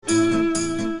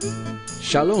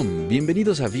Shalom,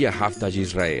 bienvenidos a Via Haftaj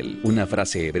Israel, una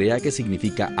frase hebrea que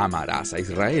significa amarás a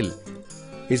Israel.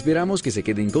 Esperamos que se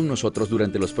queden con nosotros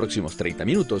durante los próximos 30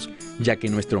 minutos, ya que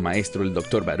nuestro maestro, el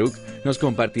Dr. Baruch, nos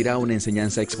compartirá una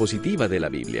enseñanza expositiva de la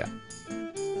Biblia.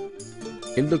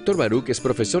 El Dr. Baruch es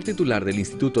profesor titular del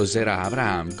Instituto Zera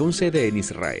Abraham, con sede en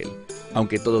Israel.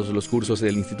 Aunque todos los cursos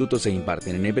del instituto se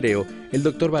imparten en hebreo, el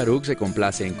Dr. Baruch se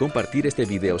complace en compartir este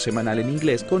video semanal en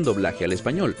inglés con doblaje al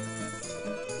español.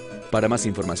 Para más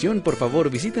información, por favor,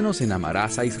 visítenos en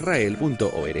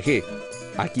amarazaisrael.org.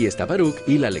 Aquí está Baruch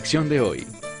y la lección de hoy.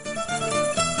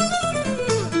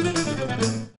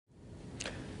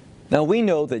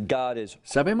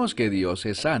 Sabemos que Dios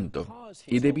es santo,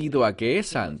 y debido a que es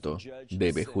santo,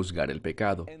 debe juzgar el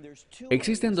pecado.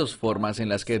 Existen dos formas en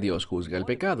las que Dios juzga el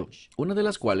pecado, una de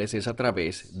las cuales es a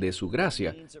través de su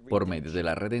gracia, por medio de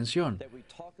la redención.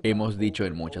 Hemos dicho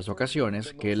en muchas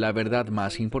ocasiones que la verdad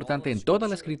más importante en toda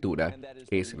la Escritura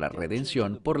es la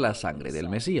redención por la sangre del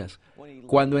Mesías,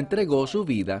 cuando entregó su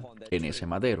vida en ese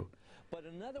madero.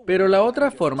 Pero la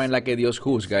otra forma en la que Dios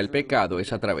juzga el pecado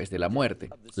es a través de la muerte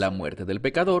del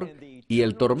pecador y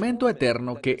el tormento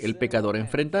eterno que el pecador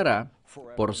enfrentará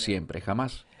por siempre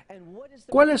jamás.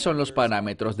 ¿Cuáles son los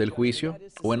parámetros del juicio?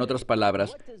 O en otras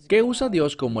palabras, ¿qué usa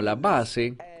Dios como la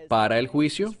base para el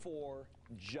juicio?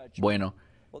 Bueno,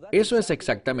 eso es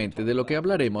exactamente de lo que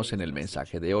hablaremos en el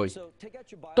mensaje de hoy.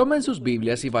 Tomen sus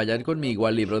Biblias y vayan conmigo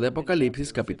al libro de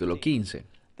Apocalipsis capítulo 15.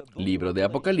 Libro de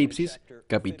Apocalipsis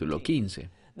capítulo 15.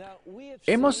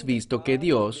 Hemos visto que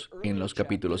Dios, en los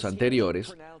capítulos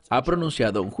anteriores, ha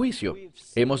pronunciado un juicio.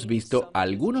 Hemos visto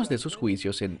algunos de sus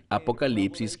juicios en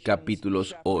Apocalipsis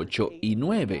capítulos 8 y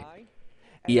 9.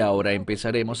 Y ahora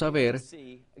empezaremos a ver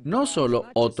no solo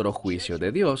otro juicio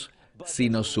de Dios,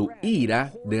 sino su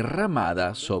ira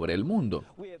derramada sobre el mundo.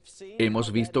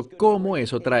 Hemos visto cómo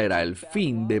eso traerá el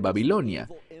fin de Babilonia,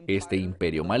 este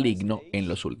imperio maligno en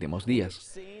los últimos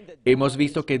días. Hemos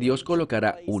visto que Dios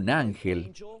colocará un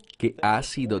ángel que ha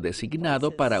sido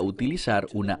designado para utilizar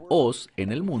una hoz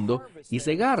en el mundo y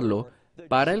cegarlo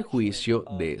para el juicio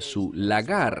de su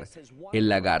lagar, el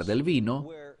lagar del vino,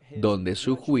 donde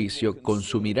su juicio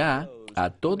consumirá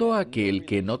a todo aquel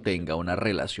que no tenga una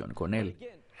relación con él.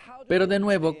 Pero de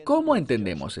nuevo, ¿cómo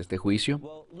entendemos este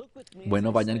juicio?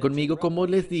 Bueno, vayan conmigo, como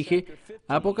les dije,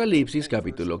 Apocalipsis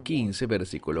capítulo 15,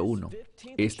 versículo 1.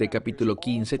 Este capítulo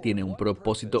 15 tiene un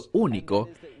propósito único,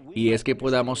 y es que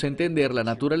podamos entender la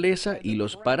naturaleza y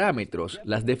los parámetros,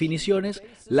 las definiciones,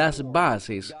 las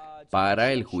bases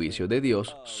para el juicio de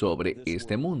Dios sobre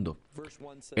este mundo.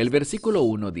 El versículo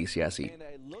 1 dice así: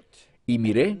 Y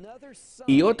miré,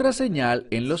 y otra señal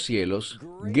en los cielos,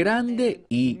 grande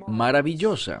y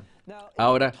maravillosa.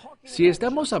 Ahora, si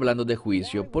estamos hablando de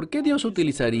juicio, ¿por qué Dios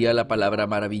utilizaría la palabra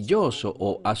maravilloso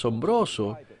o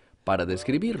asombroso para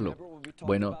describirlo?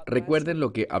 Bueno, recuerden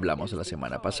lo que hablamos la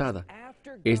semana pasada.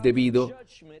 Es debido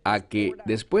a que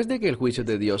después de que el juicio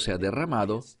de Dios sea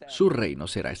derramado, su reino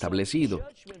será establecido.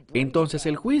 Entonces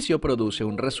el juicio produce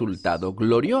un resultado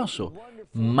glorioso,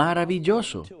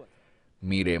 maravilloso.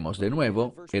 Miremos de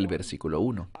nuevo el versículo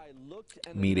 1.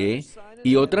 Miré,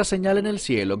 y otra señal en el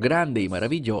cielo, grande y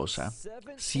maravillosa,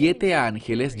 7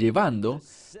 ángeles llevando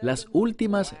las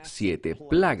últimas 7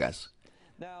 plagas.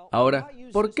 Ahora,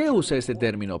 ¿por qué usa este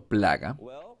término plaga?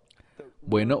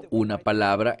 Bueno, una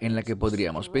palabra en la que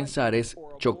podríamos pensar es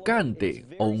chocante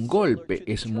o un golpe.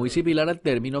 Es muy similar al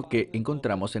término que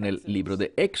encontramos en el libro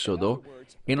de Éxodo.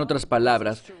 En otras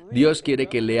palabras, Dios quiere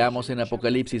que leamos en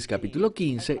Apocalipsis capítulo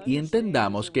 15 y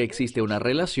entendamos que existe una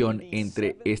relación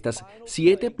entre estas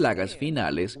 7 plagas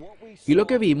finales y lo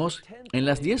que vimos en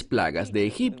las 10 plagas de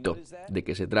Egipto. ¿De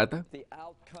qué se trata?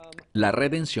 La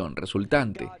redención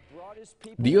resultante.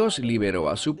 Dios liberó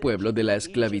a su pueblo de la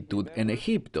esclavitud en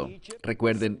Egipto.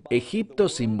 Recuerden, Egipto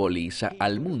simboliza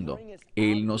al mundo.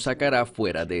 Él nos sacará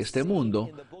fuera de este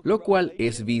mundo, lo cual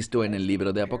es visto en el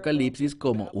libro de Apocalipsis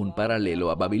como un paralelo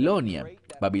a Babilonia,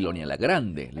 Babilonia la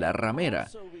Grande, la ramera.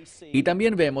 Y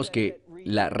también vemos que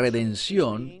la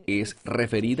redención es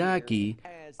referida aquí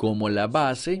como la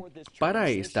base para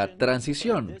esta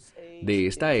transición de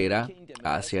esta era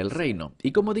hacia el reino.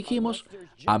 Y como dijimos,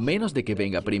 a menos de que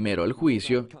venga primero el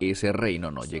juicio, ese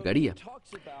reino no llegaría.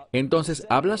 Entonces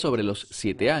habla sobre los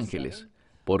 7 ángeles.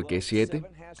 ¿Por qué 7?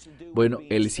 Bueno,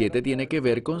 el 7 tiene que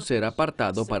ver con ser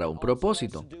apartado para un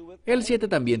propósito. El 7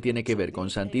 también tiene que ver con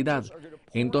santidad.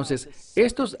 Entonces,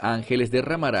 estos ángeles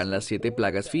derramarán las 7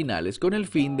 plagas finales con el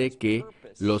fin de que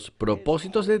los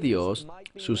propósitos de Dios,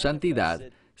 su santidad,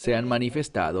 sean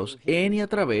manifestados en y a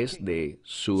través de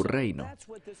su reino.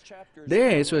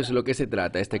 De eso es lo que se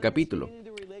trata este capítulo,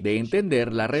 de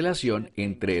entender la relación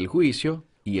entre el juicio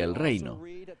y el reino.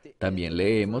 También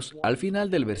leemos al final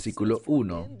del versículo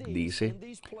 1, dice,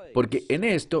 porque en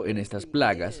esto, en estas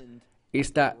plagas,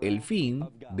 está el fin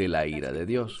de la ira de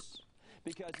Dios.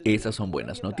 Esas son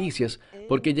buenas noticias,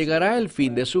 porque llegará el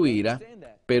fin de su ira,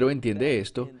 pero entiende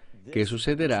esto, que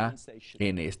sucederá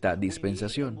en esta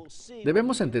dispensación.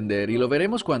 Debemos entender, y lo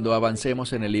veremos cuando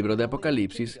avancemos en el libro de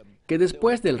Apocalipsis, que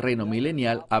después del reino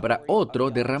milenial habrá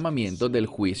otro derramamiento del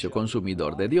juicio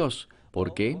consumidor de Dios.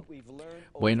 ¿Por qué?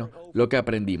 Bueno, lo que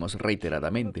aprendimos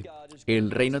reiteradamente. El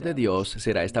reino de Dios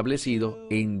será establecido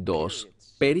en dos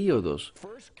períodos.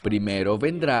 Primero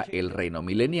vendrá el reino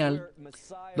milenial,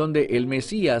 donde el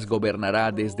Mesías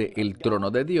gobernará desde el trono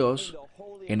de Dios,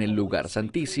 en el lugar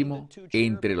santísimo,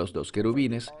 entre los dos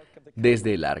querubines,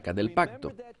 desde el arca del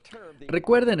pacto.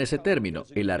 Recuerden ese término,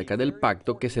 el arca del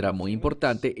pacto, que será muy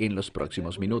importante en los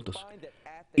próximos minutos.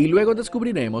 Y luego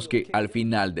descubriremos que al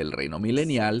final del reino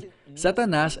milenial,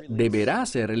 Satanás deberá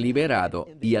ser liberado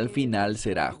y al final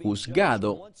será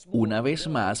juzgado una vez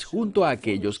más junto a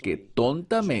aquellos que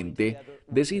tontamente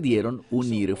decidieron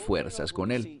unir fuerzas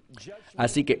con él.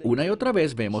 Así que una y otra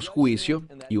vez vemos juicio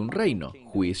y un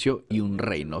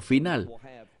reino final,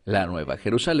 la Nueva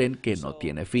Jerusalén que no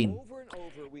tiene fin.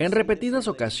 En repetidas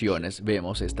ocasiones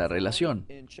vemos esta relación.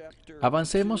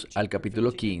 Avancemos al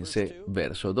capítulo 15,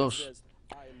 verso 2.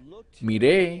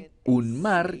 Miré un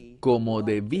mar como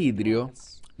de vidrio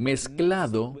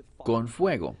mezclado con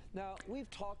fuego.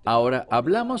 Ahora,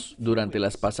 hablamos durante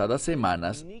las pasadas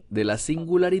semanas de la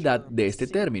singularidad de este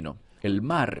término, el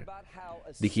mar.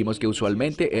 Dijimos que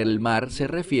usualmente el mar se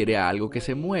refiere a algo que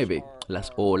se mueve,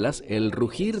 las olas, el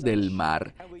rugir del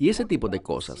mar y ese tipo de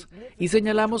cosas. Y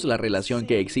señalamos la relación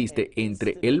que existe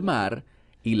entre el mar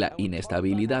y la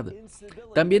inestabilidad.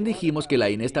 También dijimos que la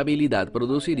inestabilidad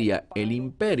produciría el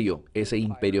imperio, ese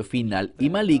imperio final y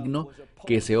maligno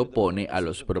que se opone a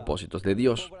los propósitos de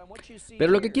Dios.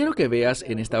 Pero lo que quiero que veas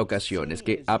en esta ocasión es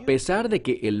que a pesar de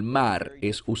que el mar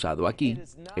es usado aquí,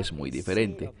 es muy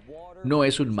diferente. No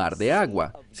es un mar de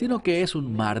agua, sino que es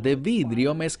un mar de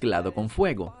vidrio mezclado con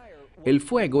fuego. El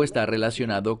fuego está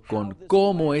relacionado con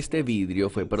cómo este vidrio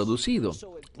fue producido.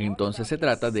 Entonces se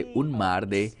trata de un mar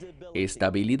de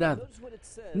estabilidad.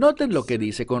 Noten lo que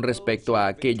dice con respecto a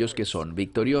aquellos que son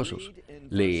victoriosos.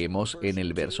 Leemos en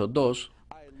el verso 2,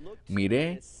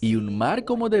 miré y un mar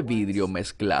como de vidrio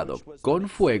mezclado con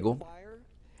fuego,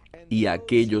 y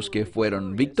aquellos que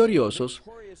fueron victoriosos,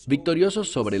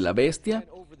 victoriosos sobre la bestia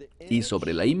y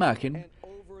sobre la imagen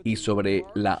y sobre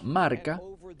la marca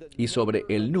y sobre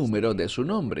el número de su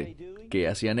nombre. ¿Qué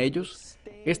hacían ellos?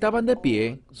 Estaban de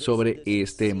pie sobre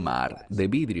este mar de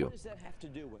vidrio.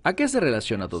 ¿A qué se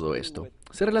relaciona todo esto?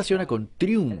 Se relaciona con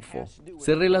triunfo,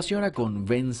 se relaciona con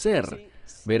vencer.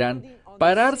 Verán,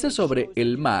 pararse sobre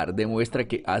el mar demuestra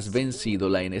que has vencido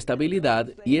la inestabilidad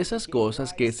y esas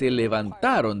cosas que se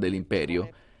levantaron del imperio,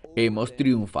 hemos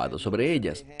triunfado sobre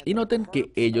ellas. Y noten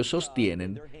que ellos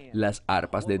sostienen las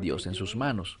arpas de Dios en sus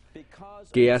manos.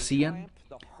 ¿Qué hacían?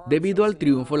 Debido al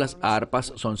triunfo, las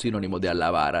arpas son sinónimo de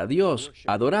alabar a Dios,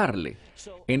 adorarle.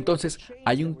 Entonces,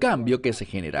 hay un cambio que se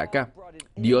genera acá.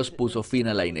 Dios puso fin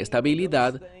a la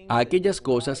inestabilidad, a aquellas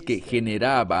cosas que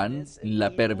generaban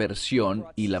la perversión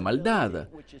y la maldad.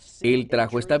 Él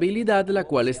trajo estabilidad, la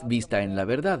cual es vista en la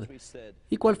verdad.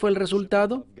 ¿Y cuál fue el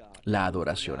resultado? La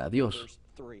adoración a Dios.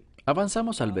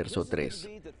 Avanzamos al verso 3.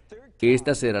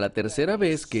 Esta será la tercera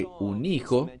vez que un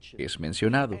hijo es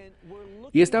mencionado.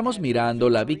 Y estamos mirando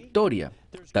la victoria.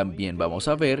 También vamos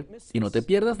a ver, y no te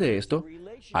pierdas de esto,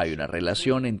 hay una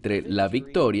relación entre la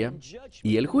victoria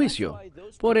y el juicio.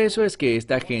 Por eso es que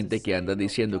esta gente que anda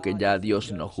diciendo que ya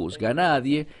Dios no juzga a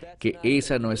nadie, que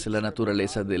esa no es la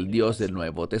naturaleza del Dios del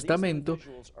Nuevo Testamento,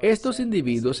 estos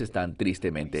individuos están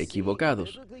tristemente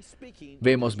equivocados.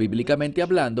 Vemos bíblicamente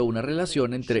hablando una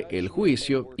relación entre el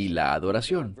juicio y la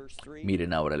adoración.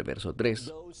 Miren ahora el verso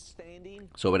 3.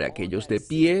 Sobre aquellos de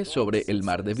pie sobre el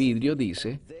mar de vidrio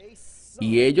dice,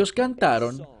 y ellos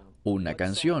cantaron una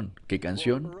canción. ¿Qué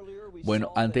canción?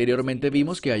 Bueno, anteriormente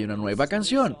vimos que hay una nueva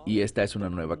canción, y esta es una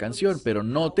nueva canción, pero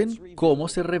noten cómo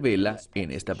se revela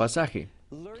en este pasaje.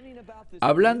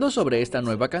 Hablando sobre esta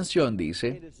nueva canción,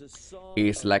 dice,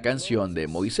 es la canción de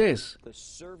Moisés,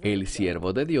 el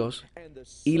siervo de Dios,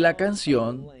 y la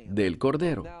canción del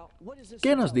Cordero.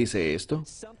 ¿Qué nos dice esto?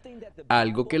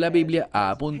 Algo que la Biblia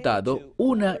ha apuntado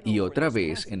una y otra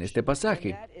vez en este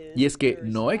pasaje, y es que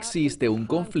no existe un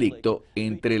conflicto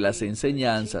entre las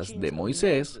enseñanzas de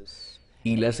Moisés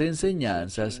y las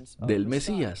enseñanzas del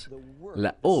Mesías,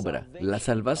 la obra, la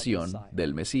salvación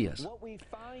del Mesías.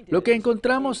 Lo que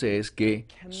encontramos es que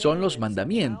son los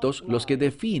mandamientos los que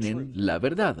definen la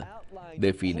verdad.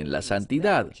 definen la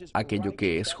santidad, aquello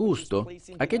que es justo,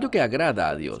 aquello que agrada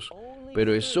a Dios.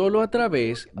 Pero es solo a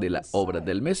través de la obra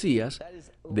del Mesías,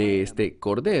 de este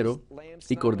Cordero,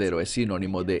 y Cordero es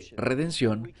sinónimo de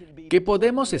redención, que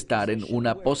podemos estar en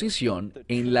una posición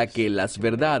en la que las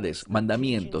verdades,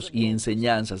 mandamientos y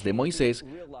enseñanzas de Moisés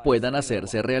puedan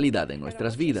hacerse realidad en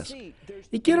nuestras vidas.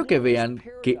 Y quiero que vean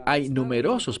que hay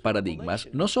numerosos paradigmas,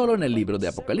 no solo en el libro de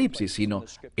Apocalipsis, sino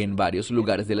en varios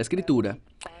lugares de la Escritura.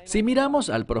 Si miramos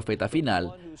al profeta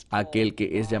final, aquel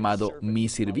que es llamado mi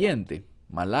sirviente,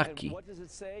 Malachi,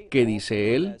 ¿qué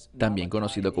dice él? También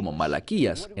conocido como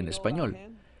Malaquías en español.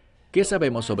 ¿Qué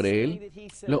sabemos sobre él?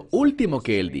 Lo último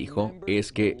que él dijo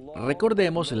es que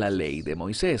recordemos la ley de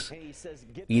Moisés.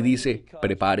 Y dice,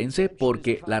 prepárense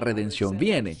porque la redención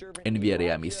viene.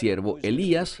 Enviaré a mi siervo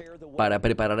Elías para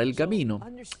preparar el camino.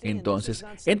 Entonces,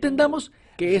 entendamos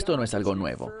que esto no es algo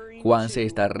nuevo. Juan se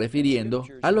está refiriendo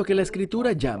a lo que la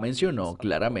Escritura ya mencionó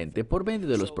claramente por medio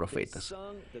de los profetas.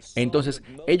 Entonces,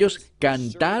 ellos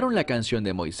cantaron la canción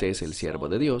de Moisés, el siervo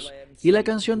de Dios, y la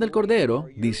canción del Cordero,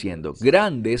 diciendo,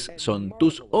 grandes son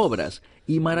tus obras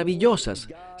y maravillosas,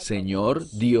 Señor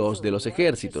Dios de los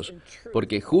ejércitos,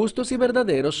 porque justos y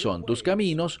verdaderos son tus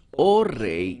caminos, oh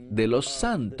Rey de los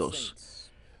santos.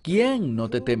 ¿Quién no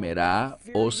te temerá,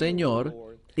 oh Señor,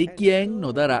 y quién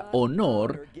no dará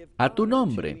honor a tu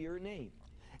nombre?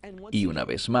 Y una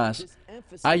vez más,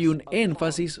 hay un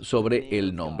énfasis sobre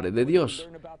el nombre de Dios.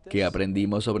 ¿Qué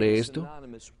aprendimos sobre esto?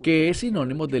 Que es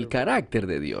sinónimo del carácter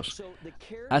de Dios.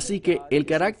 Así que el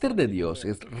carácter de Dios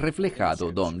es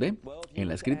reflejado ¿dónde? En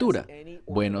la Escritura.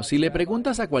 Bueno, si le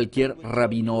preguntas a cualquier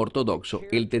rabino ortodoxo,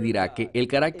 él te dirá que el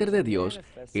carácter de Dios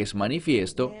es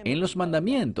manifiesto en los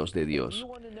mandamientos de Dios.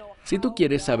 Si tú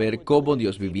quieres saber cómo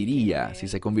Dios viviría si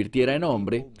se convirtiera en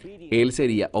hombre, Él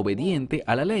sería obediente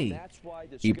a la ley.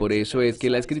 Y por eso es que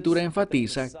la Escritura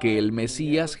enfatiza que el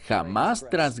Mesías jamás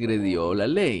transgredió la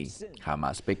ley,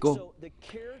 jamás pecó.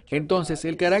 Entonces,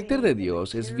 el carácter de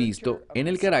Dios es visto en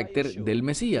el carácter del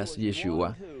Mesías,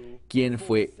 Yeshua, quien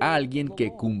fue alguien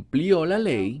que cumplió la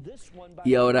ley,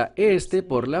 y ahora éste,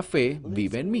 por la fe,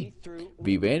 vive en mí.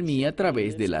 Vive en mí a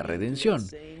través de la redención,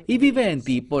 y vive en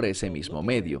ti por ese mismo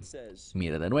medio.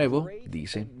 Mira de nuevo,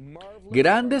 dice,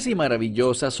 grandes y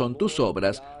maravillosas son tus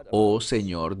obras, oh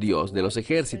Señor Dios de los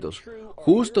ejércitos.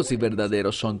 Justos y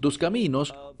verdaderos son tus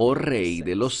caminos, oh Rey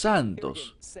de los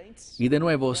santos. Y de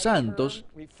nuevo, santos,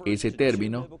 ese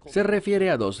término se refiere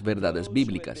a dos verdades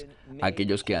bíblicas.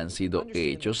 Aquellos que han sido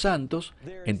hechos santos,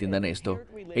 entiendan esto,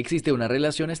 existe una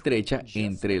relación estrecha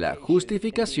entre la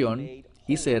justificación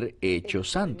y ser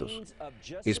hechos santos.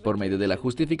 Es por medio de la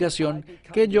justificación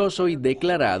que yo soy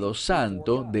declarado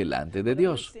santo delante de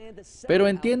Dios. Pero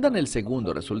entiendan el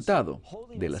segundo resultado,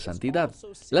 de la santidad.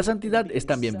 La santidad es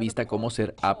también vista como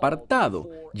ser apartado,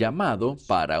 llamado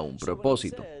para un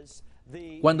propósito.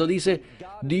 Cuando dice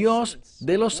Dios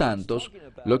de los santos,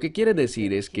 lo que quiere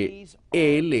decir es que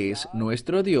Él es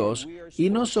nuestro Dios y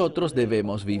nosotros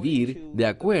debemos vivir de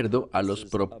acuerdo a los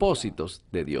propósitos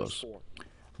de Dios.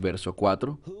 Verso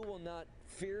 4.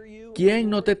 ¿Quién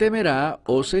no te temerá,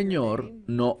 oh Señor,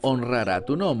 no honrará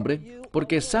tu nombre?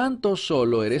 Porque santo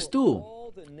solo eres tú.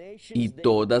 Y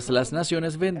todas las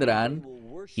naciones vendrán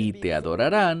y te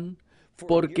adorarán,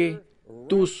 porque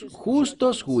tus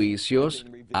justos juicios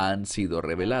han sido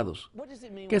revelados.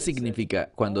 ¿Qué significa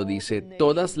cuando dice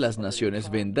todas las naciones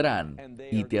vendrán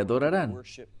y te adorarán?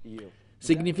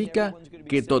 ¿Significa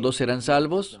que todos serán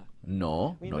salvos?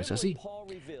 No, no es así.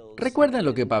 Recuerden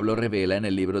lo que Pablo revela en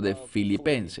el libro de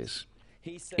Filipenses.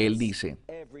 Él dice,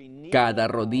 cada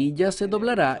rodilla se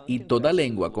doblará y toda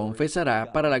lengua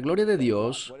confesará para la gloria de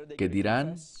Dios. ¿Qué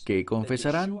dirán? ¿Qué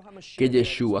confesarán? Que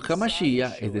Yeshua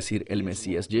HaMashiach, es decir, el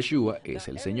Mesías Yeshua, es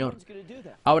el Señor.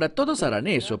 Ahora, todos harán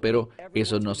eso, pero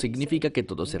eso no significa que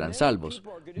todos serán salvos.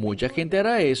 Mucha gente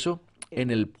hará eso en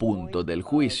el punto del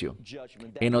juicio.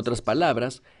 En otras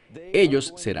palabras,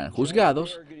 ellos serán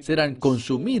juzgados, serán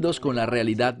consumidos con la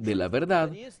realidad de la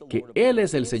verdad, que Él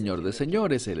es el Señor de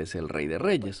señores, Él es el Rey de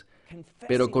reyes.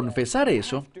 Pero confesar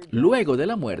eso, luego de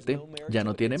la muerte, ya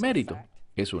no tiene mérito.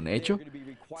 Es un hecho.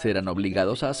 Serán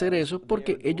obligados a hacer eso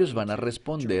porque ellos van a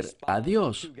responder a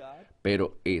Dios.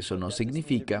 Pero eso no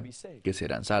significa que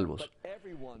serán salvos.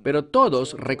 Pero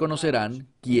todos reconocerán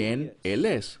quién Él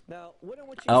es.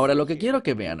 Ahora, lo que quiero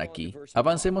que vean aquí,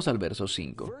 avancemos al verso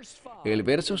 5. El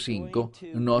verso 5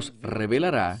 nos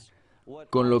revelará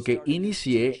con lo que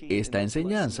inicié esta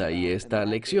enseñanza y esta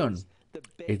lección,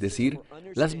 es decir,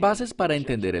 las bases para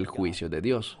entender el juicio de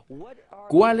Dios.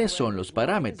 ¿Cuáles son los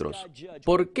parámetros?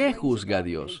 ¿Por qué juzga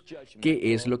Dios?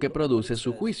 ¿Qué es lo que produce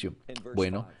su juicio?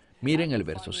 Bueno, Miren el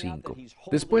verso 5.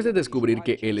 Después de descubrir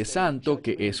que Él es santo,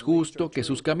 que es justo, que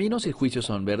sus caminos y juicios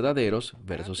son verdaderos,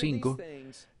 verso 5,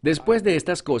 después de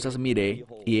estas cosas miré,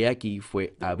 y he aquí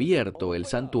fue abierto el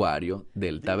santuario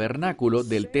del tabernáculo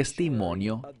del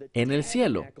testimonio en el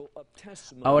cielo.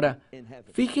 Ahora,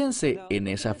 fíjense en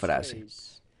esa frase,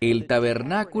 el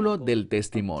tabernáculo del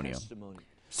testimonio.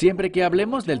 Siempre que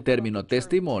hablemos del término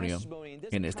testimonio,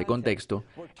 en este contexto,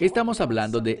 estamos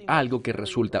hablando de algo que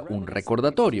resulta un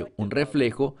recordatorio, un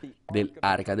reflejo del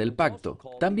arca del pacto,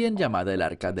 también llamada el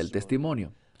arca del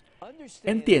testimonio.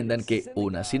 Entiendan que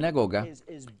una sinagoga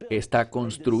está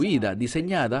construida,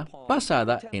 diseñada,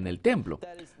 basada en el templo,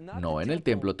 no en el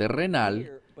templo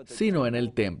terrenal, sino en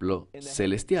el templo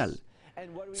celestial.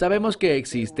 Sabemos que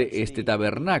existe este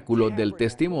tabernáculo del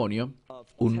testimonio,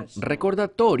 un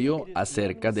recordatorio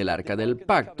acerca del arca del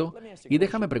pacto, y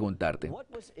déjame preguntarte,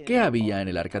 ¿qué había en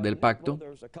el arca del pacto?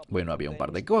 Bueno, había un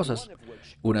par de cosas.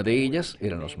 Una de ellas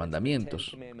eran los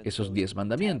mandamientos, esos 10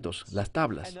 mandamientos, las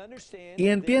tablas. Y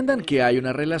entiendan que hay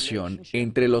una relación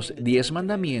entre los 10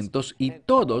 mandamientos y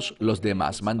todos los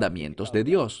demás mandamientos de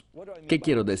Dios. ¿Qué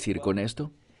quiero decir con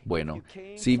esto? Bueno,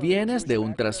 si vienes de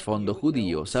un trasfondo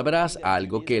judío, sabrás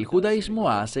algo que el judaísmo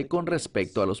hace con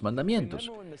respecto a los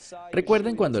mandamientos.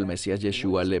 Recuerden cuando el Mesías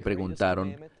Yeshua le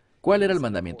preguntaron, ¿cuál era el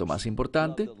mandamiento más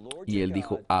importante? Y él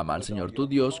dijo, ama al Señor tu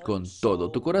Dios con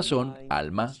todo tu corazón,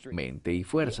 alma, mente y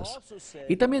fuerzas.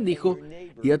 Y también dijo,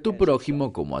 y a tu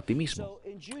prójimo como a ti mismo.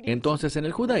 Entonces, en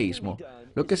el judaísmo,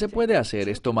 lo que se puede hacer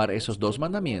es tomar esos 2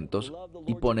 mandamientos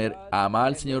y poner ama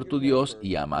al Señor tu Dios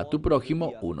y ama a tu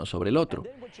prójimo uno sobre el otro.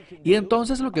 Y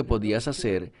entonces lo que podías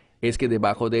hacer es que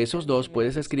debajo de esos 2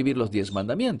 puedes escribir los 10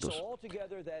 mandamientos.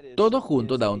 Todo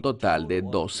junto da un total de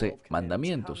 12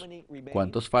 mandamientos.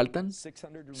 ¿Cuántos faltan?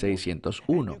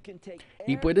 601.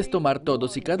 Y puedes tomar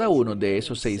todos y cada uno de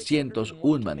esos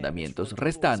 601 mandamientos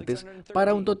restantes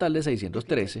para un total de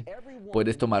 613.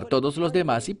 Puedes tomar todos los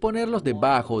demás y ponerlos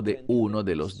debajo de uno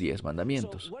de los 10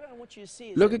 mandamientos.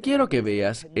 Lo que quiero que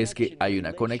veas es que hay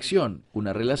una conexión,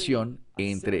 una relación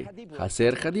entre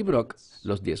Haser Hadibrok,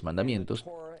 los 10 mandamientos,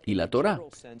 y la Torá,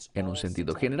 en un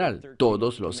sentido general,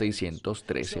 todos los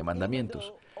 613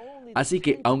 mandamientos. Así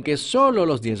que, aunque solo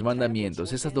los 10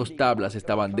 mandamientos, esas 2 tablas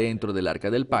estaban dentro del arca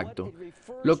del pacto,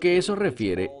 lo que eso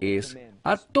refiere es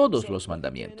a todos los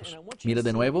mandamientos. Mira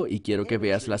de nuevo y quiero que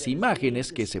veas las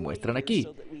imágenes que se muestran aquí,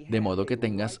 de modo que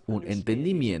tengas un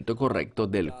entendimiento correcto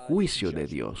del juicio de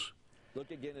Dios.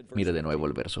 Mira de nuevo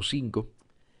el verso 5.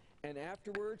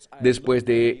 Después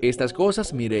de estas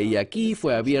cosas, miré y aquí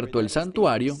fue abierto el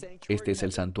santuario, este es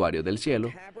el santuario del cielo,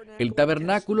 el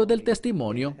tabernáculo del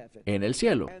testimonio en el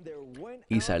cielo.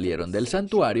 Y salieron del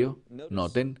santuario,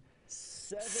 noten,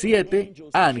 7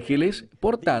 ángeles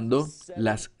portando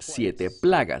las 7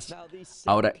 plagas.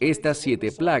 Ahora, estas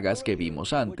 7 plagas que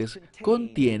vimos antes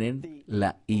contienen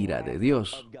la ira de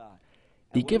Dios.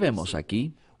 ¿Y qué vemos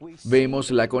aquí?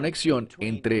 Vemos la conexión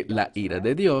entre la ira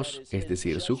de Dios, es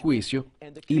decir, su juicio,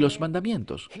 y los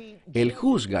mandamientos. Él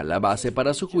juzga, la base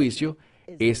para su juicio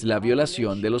es la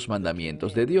violación de los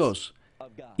mandamientos de Dios.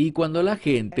 Y cuando la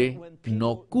gente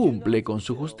no cumple con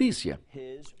su justicia.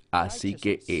 Así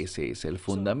que ese es el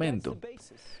fundamento.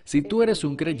 Si tú eres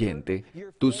un creyente,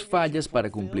 tus fallas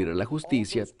para cumplir la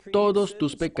justicia, todos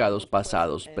tus pecados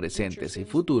pasados, presentes y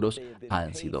futuros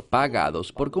han sido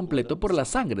pagados por completo por la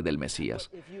sangre del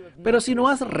Mesías. Pero si no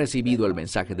has recibido el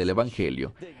mensaje del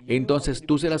Evangelio, entonces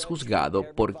tú serás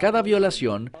juzgado por cada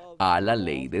violación a la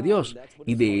ley de Dios.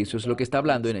 Y de eso es lo que está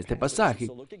hablando en este pasaje.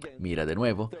 Mira de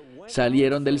nuevo,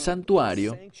 salieron del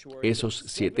santuario esos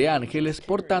 7 ángeles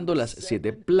portando las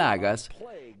 7 plagas.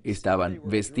 Estaban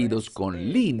vestidos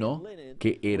con lino,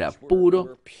 que era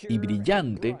puro y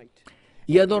brillante,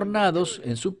 y adornados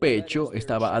en su pecho,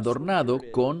 estaba adornado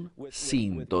con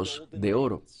cintos de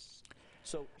oro.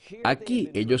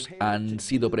 Aquí ellos han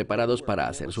sido preparados para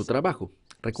hacer su trabajo.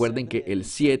 Recuerden que el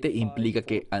 7 implica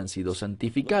que han sido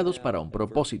santificados para un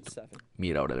propósito.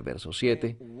 Mira ahora el verso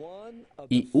 7.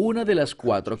 Y una de las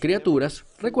 4 criaturas,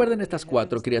 recuerden estas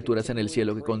 4 criaturas en el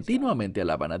cielo que continuamente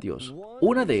alaban a Dios.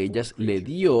 Una de ellas le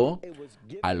dio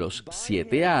a los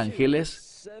 7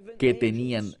 ángeles que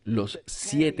tenían los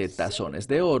 7 tazones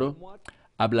de oro.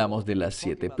 Hablamos de las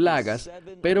 7 plagas,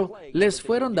 pero les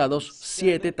fueron dados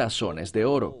 7 tazones de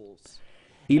oro.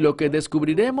 Y lo que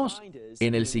descubriremos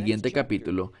en el siguiente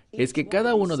capítulo es que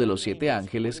cada uno de los 7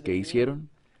 ángeles que hicieron,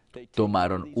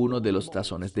 tomaron uno de los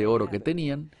tazones de oro que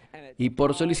tenían y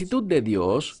por solicitud de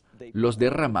Dios los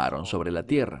derramaron sobre la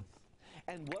tierra.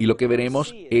 Y lo que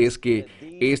veremos es que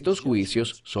estos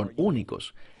juicios son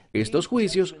únicos. Estos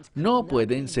juicios no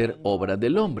pueden ser obra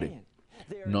del hombre.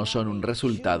 No son un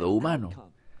resultado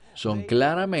humano. son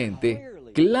claramente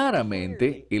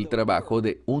el trabajo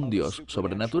de un Dios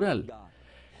sobrenatural.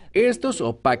 Estos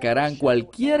opacarán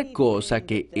cualquier cosa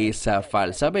que esa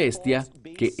falsa bestia,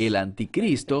 que el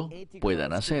anticristo,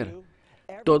 puedan hacer.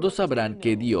 Todos sabrán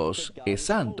que Dios es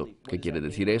santo. ¿Qué quiere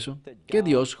decir eso? Que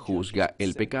Dios juzga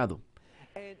el pecado.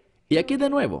 Y aquí de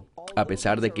nuevo, a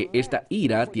pesar de que esta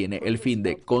ira tiene el fin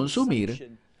de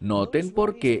consumir, noten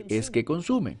por qué es que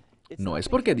consume. No es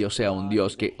porque Dios sea un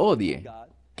Dios que odie,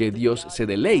 que Dios se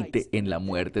deleite en la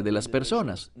muerte de las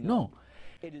personas. No.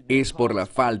 Es por la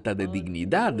falta de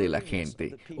dignidad de la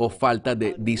gente, o falta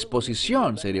de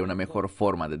disposición, sería una mejor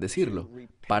forma de decirlo,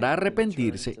 para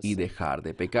arrepentirse y dejar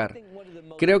de pecar.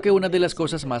 Creo que una de las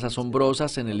cosas más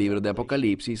asombrosas en el libro de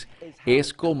Apocalipsis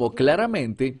es cómo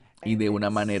claramente y de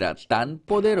una manera tan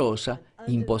poderosa,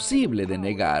 imposible de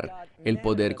negar, el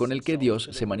poder con el que Dios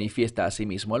se manifiesta a sí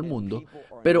mismo al mundo,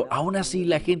 pero aún así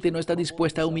la gente no está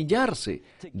dispuesta a humillarse,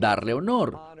 darle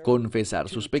honor, confesar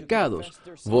sus pecados,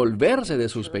 volverse de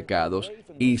sus pecados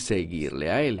y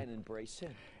seguirle a Él.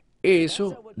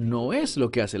 Eso no es lo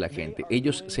que hace la gente.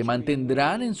 Ellos se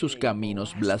mantendrán en sus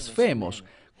caminos blasfemos.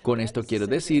 Con esto quiero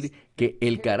decir que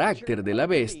el carácter de la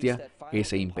bestia,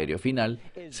 ese imperio final,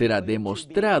 será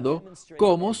demostrado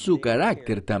como su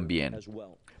carácter también.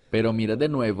 Pero mira de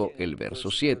nuevo el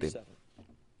verso 7.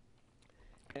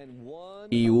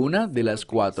 Y una de las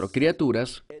 4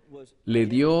 criaturas le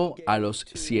dio a los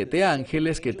 7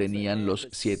 ángeles que tenían los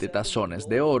 7 tazones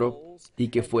de oro y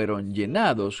que fueron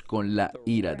llenados con la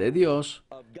ira de Dios,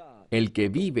 el que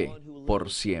vive por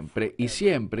siempre y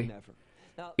siempre.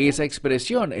 Esa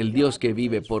expresión, el Dios que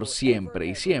vive por siempre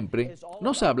y siempre,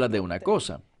 nos habla de una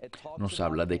cosa. Nos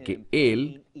habla de que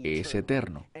Él es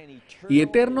eterno. Y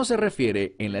eterno se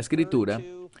refiere en la Escritura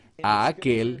a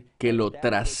aquel que lo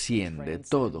trasciende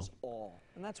todo.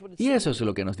 Y eso es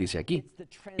lo que nos dice aquí.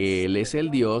 Él es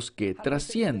el Dios que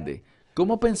trasciende.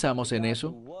 ¿Cómo pensamos en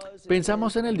eso?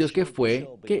 Pensamos en el Dios que fue,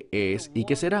 que es y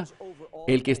que será.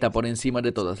 El que está por encima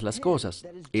de todas las cosas.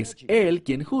 Es Él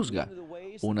quien juzga.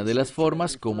 Una de las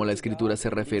formas como la Escritura se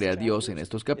refiere a Dios en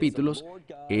estos capítulos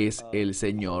es el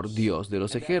Señor Dios de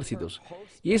los ejércitos.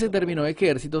 Y ese término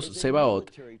ejércitos,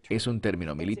 Sebaot, es un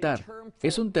término militar.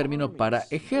 Es un término para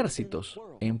ejércitos,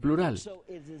 en plural.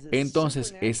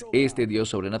 Entonces es este Dios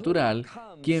sobrenatural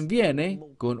quien viene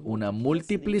con una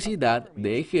multiplicidad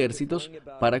de ejércitos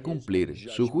para cumplir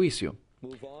su juicio.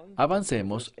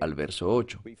 Avancemos al verso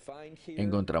 8.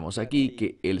 Encontramos aquí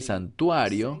que el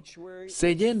santuario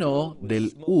se llenó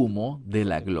del humo de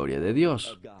la gloria de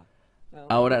Dios.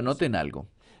 Ahora noten algo.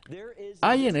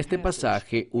 Hay en este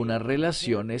pasaje una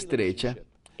relación estrecha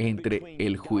entre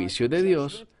el juicio de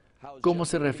Dios. ¿Cómo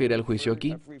se refiere al juicio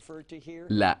aquí?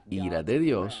 La ira de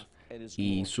Dios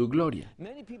y su gloria.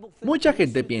 Mucha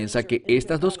gente piensa que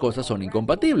estas dos cosas son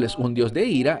incompatibles, un Dios de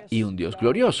ira y un Dios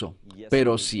glorioso,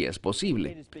 pero sí es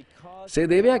posible. Se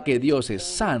debe a que Dios es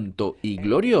santo y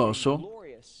glorioso,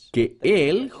 que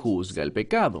Él juzga el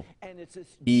pecado.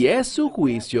 Y es su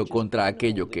juicio contra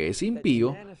aquello que es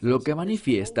impío lo que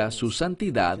manifiesta su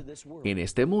santidad en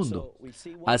este mundo.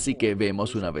 Así que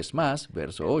vemos una vez más,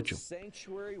 verso 8.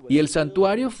 Y el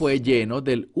santuario fue lleno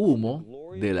del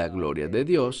humo de la gloria de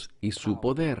Dios y su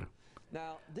poder.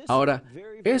 Ahora,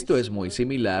 esto es muy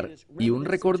similar y un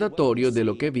recordatorio de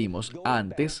lo que vimos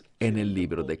antes en el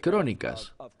libro de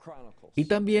Crónicas y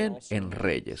también en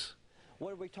Reyes.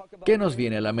 ¿Qué nos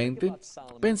viene a la mente?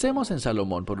 Pensemos en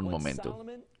Salomón por un momento.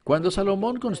 Cuando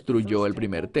Salomón construyó el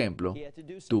primer templo,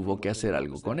 tuvo que hacer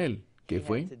algo con él. ¿Qué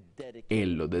fue?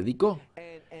 Él lo dedicó.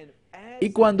 Y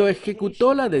cuando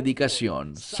ejecutó la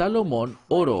dedicación, Salomón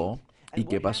oró. ¿Y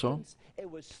qué pasó?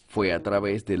 Fue a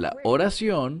través de la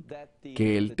oración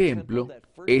que el templo,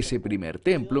 ese primer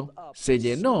templo, se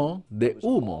llenó de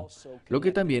humo, lo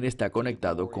que también está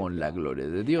conectado con la gloria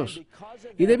de Dios.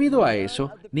 Y debido a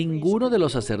eso, ninguno de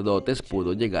los sacerdotes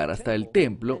pudo llegar hasta el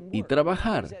templo y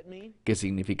trabajar. ¿Qué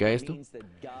significa esto?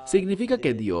 Significa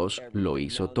que Dios lo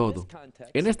hizo todo.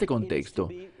 En este contexto,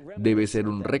 debe ser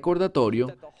un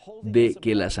recordatorio de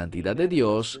que la santidad de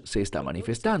Dios se está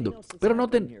manifestando. Pero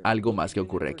noten algo más que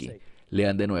ocurre aquí.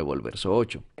 Lean de nuevo el verso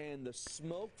 8.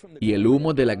 Y el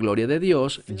humo de la gloria de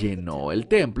Dios llenó el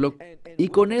templo, y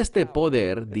con este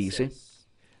poder, dice,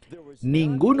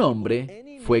 ningún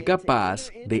hombre fue capaz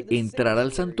de entrar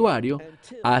al santuario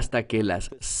hasta que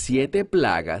las 7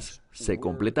 plagas se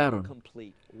completaron.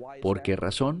 ¿Por qué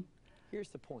razón?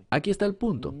 Aquí está el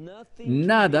punto.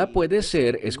 Nada puede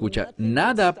ser, escucha,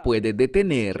 nada puede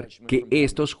detener que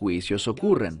estos juicios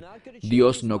ocurran.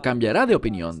 Dios no cambiará de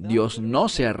opinión, Dios no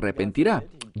se arrepentirá.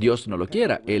 Dios no lo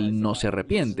quiera, Él no se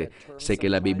arrepiente. Sé que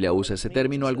la Biblia usa ese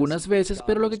término algunas veces,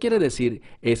 pero lo que quiere decir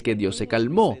es que Dios se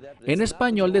calmó. En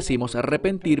español decimos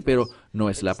arrepentir, pero no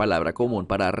es la palabra común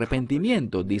para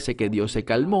arrepentimiento. Dice que Dios se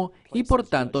calmó y por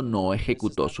tanto no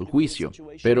ejecutó su juicio.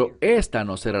 Pero esta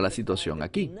no será la situación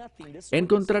aquí.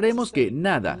 Encontraremos que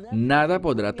nada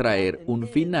podrá traer un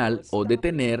final o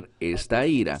detener esta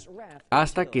ira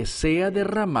hasta que sea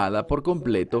derramada por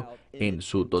completo en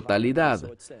su totalidad.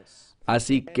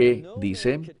 Así que,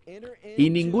 dice,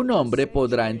 y ningún hombre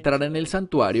podrá entrar en el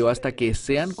santuario hasta que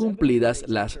sean cumplidas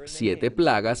las 7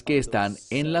 plagas que están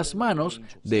en las manos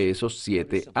de esos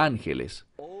 7 ángeles.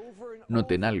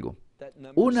 Noten algo.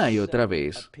 Una y otra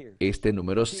vez, este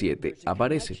número 7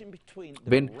 aparece.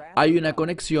 Ven, hay una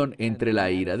conexión entre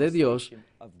la ira de Dios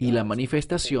y la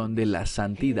manifestación de la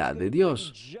santidad de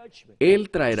Dios. Él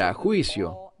traerá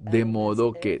juicio, de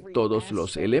modo que todos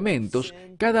los elementos,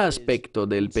 cada aspecto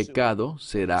del pecado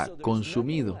será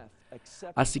consumido.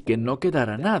 Así que no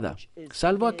quedará nada,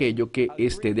 salvo aquello que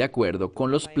esté de acuerdo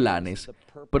con los planes,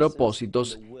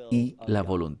 propósitos y la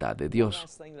voluntad de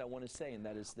Dios.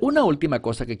 Una última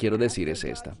cosa que quiero decir es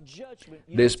esta.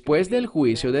 Después del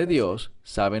juicio de Dios,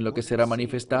 ¿saben lo que será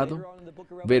manifestado?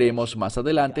 Veremos más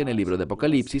adelante en el libro de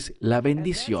Apocalipsis la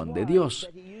bendición de Dios.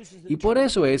 Y por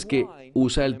eso es que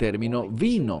usa el término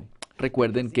vino.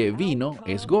 Recuerden que vino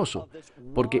es gozo,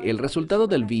 porque el resultado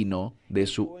del vino, de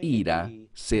su ira,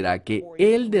 será que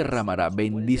Él derramará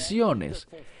bendiciones.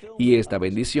 Y esta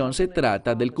bendición se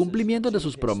trata del cumplimiento de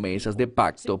sus promesas de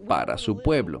pacto para su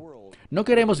pueblo. No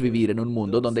queremos vivir en un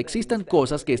mundo donde existan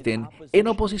cosas que estén en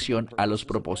oposición a los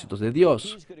propósitos de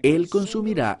Dios. Él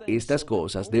consumirá estas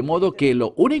cosas, de modo que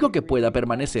lo único que pueda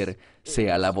permanecer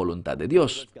sea la voluntad de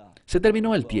Dios. Se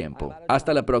terminó el tiempo.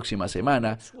 Hasta la próxima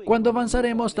semana, cuando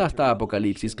avanzaremos hasta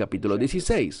Apocalipsis capítulo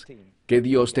 16. Que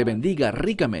Dios te bendiga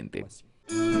ricamente.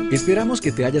 Esperamos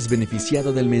que te hayas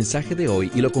beneficiado del mensaje de hoy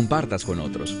y lo compartas con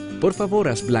otros. Por favor,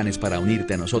 haz planes para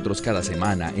unirte a nosotros cada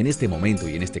semana en este momento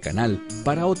y en este canal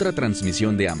para otra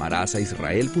transmisión de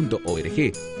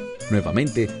amarasaisrael.org.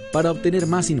 Nuevamente, para obtener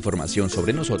más información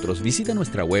sobre nosotros, visita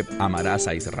nuestra web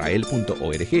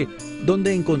amarasaisrael.org,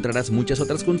 donde encontrarás muchas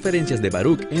otras conferencias de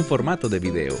Baruch en formato de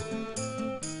video.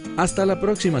 Hasta la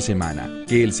próxima semana.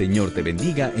 Que el Señor te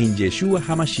bendiga en Yeshua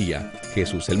HaMashiach,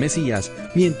 Jesús el Mesías,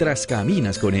 mientras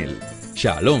caminas con Él.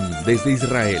 Shalom desde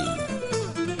Israel.